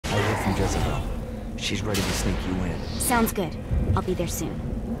from Jezebel. She's ready to sneak you in. Sounds good. I'll be there soon.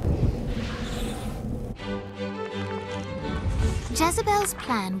 Jezebel's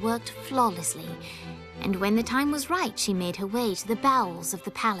plan worked flawlessly, and when the time was right, she made her way to the bowels of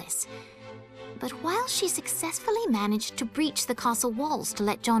the palace. But while she successfully managed to breach the castle walls to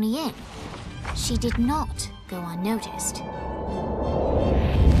let Johnny in, she did not go unnoticed.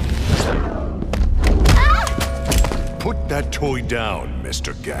 Put that toy down,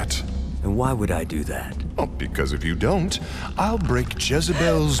 Mr. Gat. And why would I do that? Oh, because if you don't, I'll break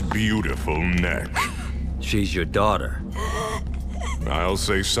Jezebel's beautiful neck. She's your daughter. I'll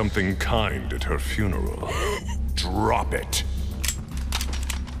say something kind at her funeral. Drop it.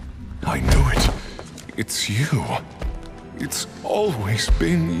 I knew it. It's you. It's always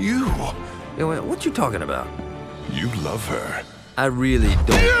been you. What you talking about? You love her. I really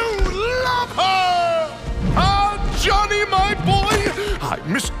don't. You love her! Ah, Johnny, my boy! I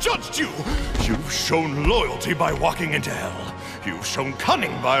misjudged you. You've shown loyalty by walking into hell. You've shown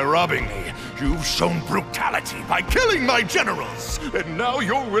cunning by robbing me. You've shown brutality by killing my generals. And now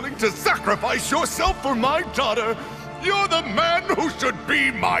you're willing to sacrifice yourself for my daughter. You're the man who should be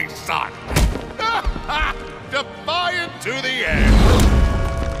my son. Defiant to the end.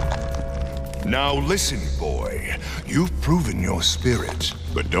 Now listen, boy. You've proven your spirit,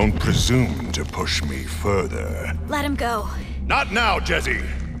 but don't presume to push me further. Let him go. Not now, Jesse.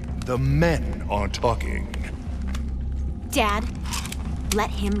 The men are talking. Dad, let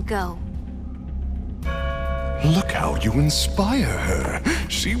him go. Look how you inspire her.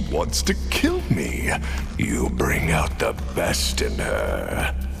 She wants to kill me. You bring out the best in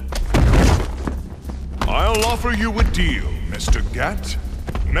her. I'll offer you a deal, Mr. Gat.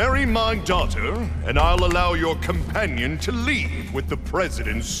 Marry my daughter, and I'll allow your companion to leave with the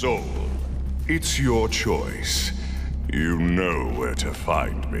President's soul. It's your choice. You know where to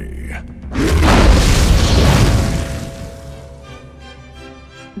find me.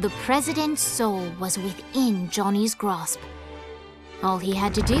 The President's soul was within Johnny's grasp. All he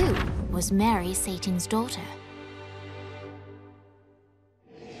had to do was marry Satan's daughter.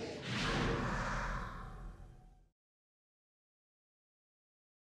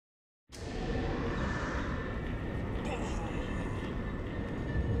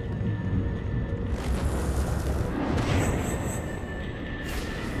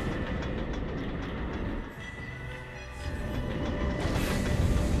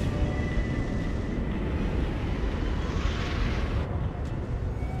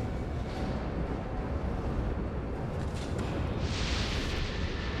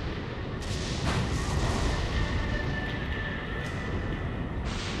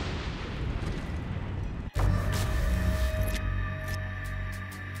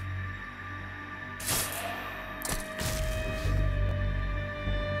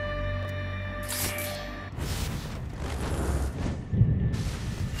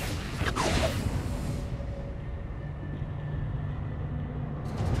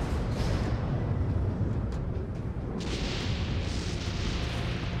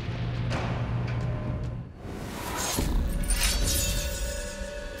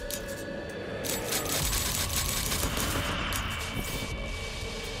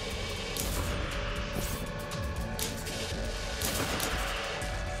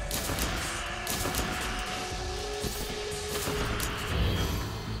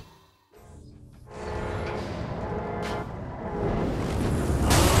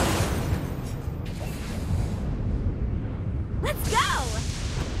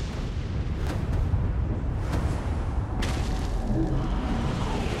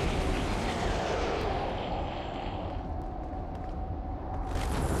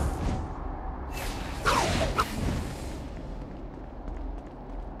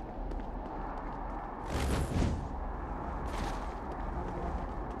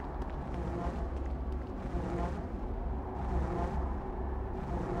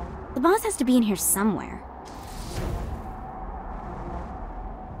 The boss has to be in here somewhere.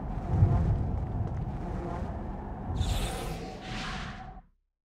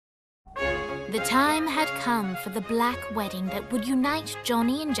 The time had come for the black wedding that would unite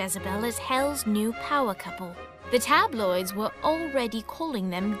Johnny and Jezebel as Hell's new power couple. The tabloids were already calling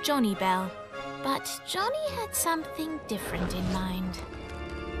them Johnny Bell, but Johnny had something different in mind.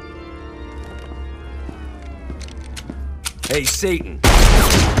 Hey, Satan!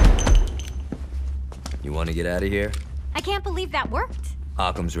 You want to get out of here? I can't believe that worked.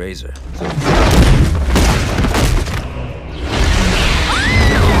 Occam's razor.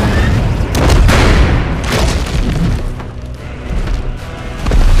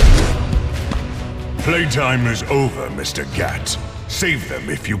 Playtime is over, Mr. Gat. Save them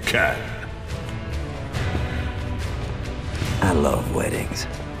if you can. I love weddings.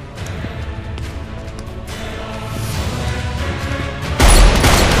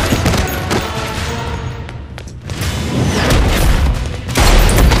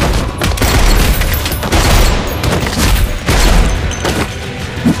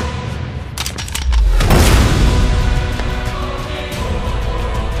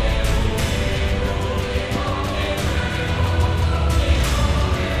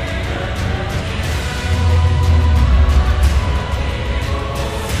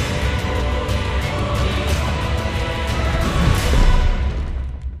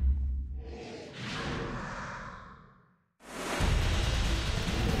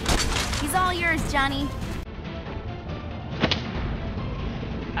 He's all yours, Johnny.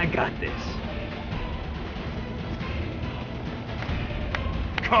 I got this.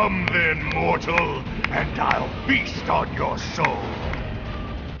 Come then, mortal, and I'll feast on your soul.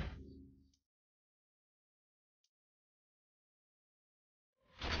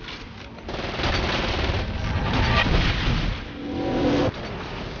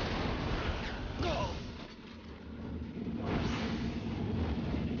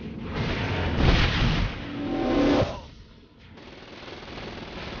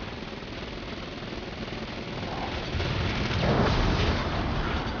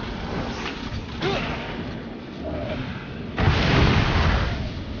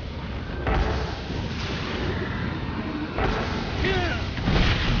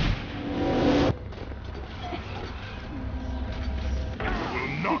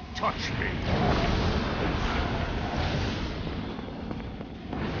 Touch me.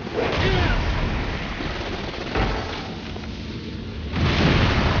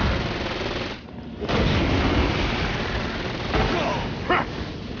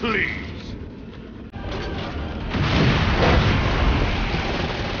 Please.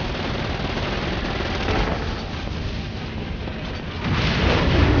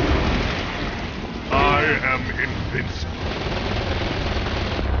 I am invincible.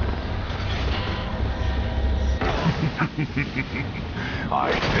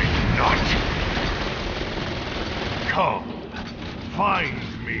 I think not. Come, find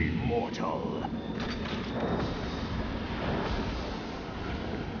me, mortal.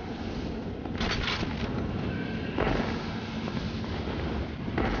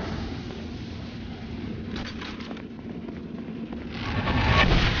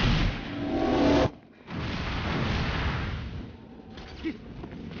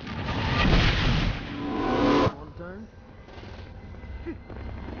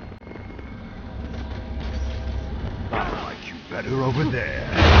 I like you better over there.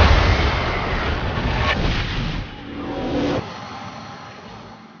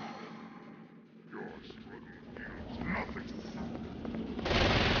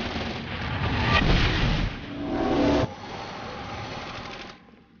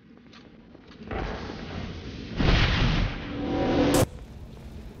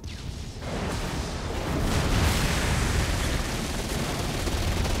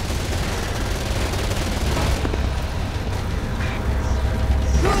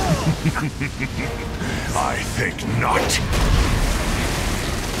 I think not.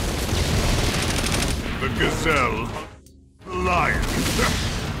 The gazelle. The lion.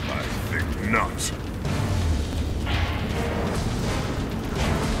 I think not.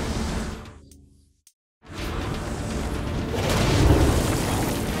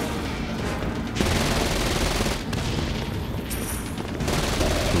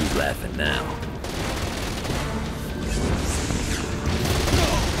 Who's laughing now?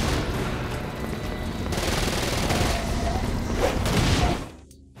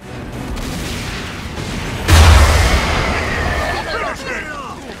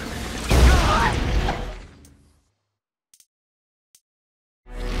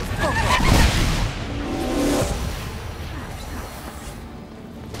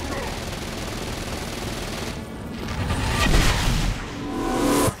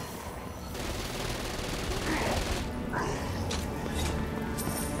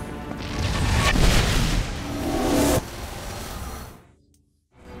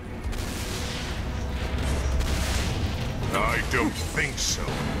 I don't think so,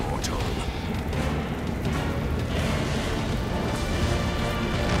 mortal.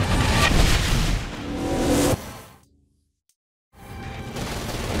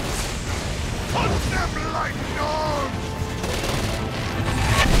 Punch them like dogs!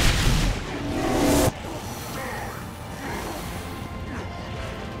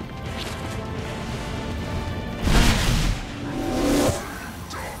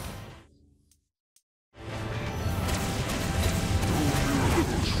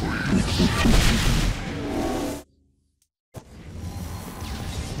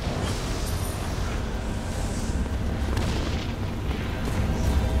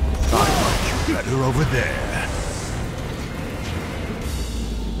 Better over there.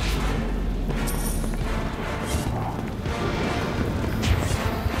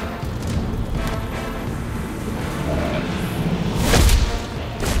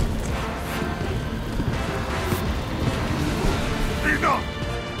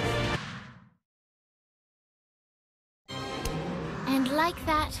 And like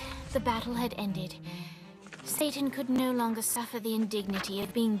that, the battle had ended. Satan could no longer suffer the indignity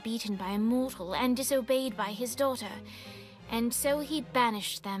of being beaten by a mortal and disobeyed by his daughter, and so he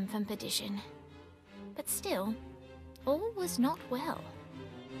banished them from perdition. But still, all was not well.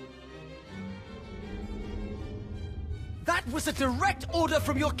 That was a direct order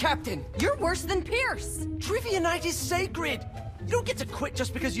from your captain! You're worse than Pierce! Trivia night is sacred! You don't get to quit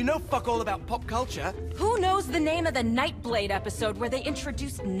just because you know fuck all about pop culture. Who knows the name of the Nightblade episode where they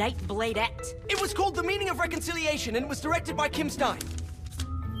introduced Nightbladette? It was called The Meaning of Reconciliation, and it was directed by Kim Stein.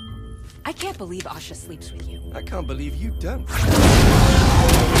 I can't believe Asha sleeps with you. I can't believe you don't.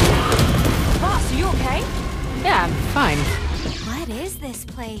 Boss, are you okay? Yeah, I'm fine. What is this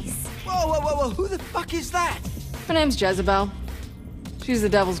place? Whoa, whoa, whoa, whoa, who the fuck is that? Her name's Jezebel. She's the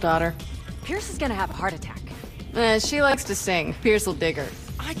devil's daughter. Pierce is gonna have a heart attack. She likes to sing. Pierce will dig her.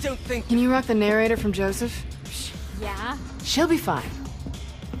 I don't think... Can you rock the narrator from Joseph? Yeah? She'll be fine.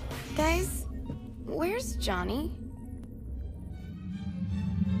 Guys, where's Johnny?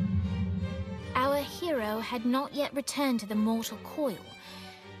 Our hero had not yet returned to the mortal coil,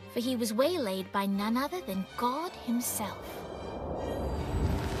 for he was waylaid by none other than God himself.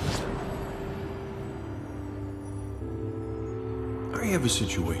 I have a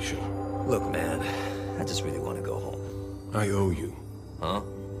situation. Look, man, I just really want to go home. I owe you. Huh?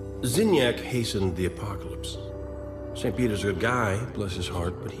 Zinyak hastened the apocalypse. St. Peter's a good guy, bless his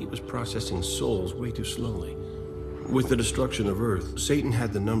heart, but he was processing souls way too slowly. With the destruction of Earth, Satan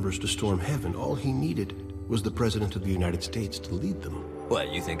had the numbers to storm heaven. All he needed was the President of the United States to lead them.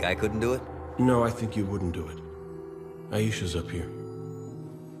 What, you think I couldn't do it? No, I think you wouldn't do it. Aisha's up here.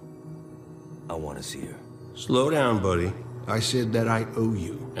 I want to see her. Slow down, buddy. I said that I owe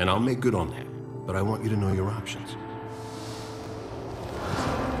you, and I'll make good on that. But I want you to know your options.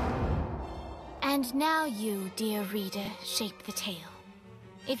 And now you, dear reader, shape the tale.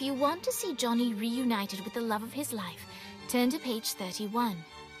 If you want to see Johnny reunited with the love of his life, turn to page 31.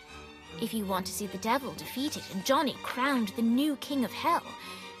 If you want to see the devil defeated and Johnny crowned the new king of hell,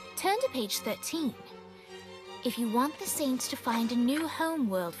 turn to page 13. If you want the saints to find a new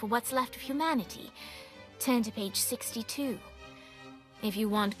homeworld for what's left of humanity, turn to page 62. If you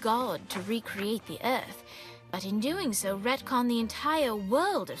want God to recreate the earth, but in doing so retcon the entire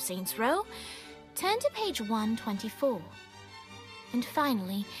world of Saints Row, turn to page 124. And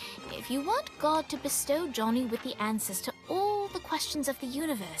finally, if you want God to bestow Johnny with the answers to all the questions of the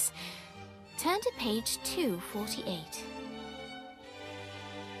universe, turn to page 248.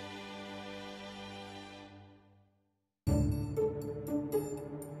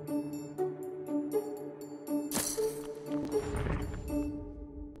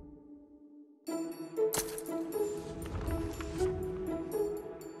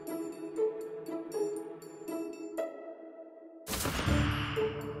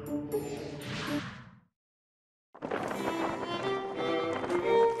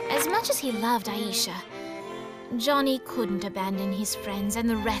 As much as he loved Aisha, Johnny couldn't abandon his friends and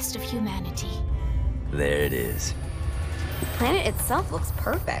the rest of humanity. There it is. The planet itself looks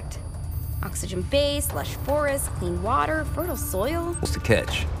perfect. Oxygen base, lush forests, clean water, fertile soil. What's the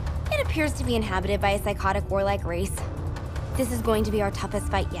catch? It appears to be inhabited by a psychotic warlike race. This is going to be our toughest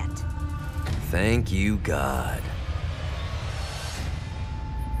fight yet. Thank you, God.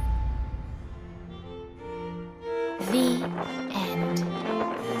 The end.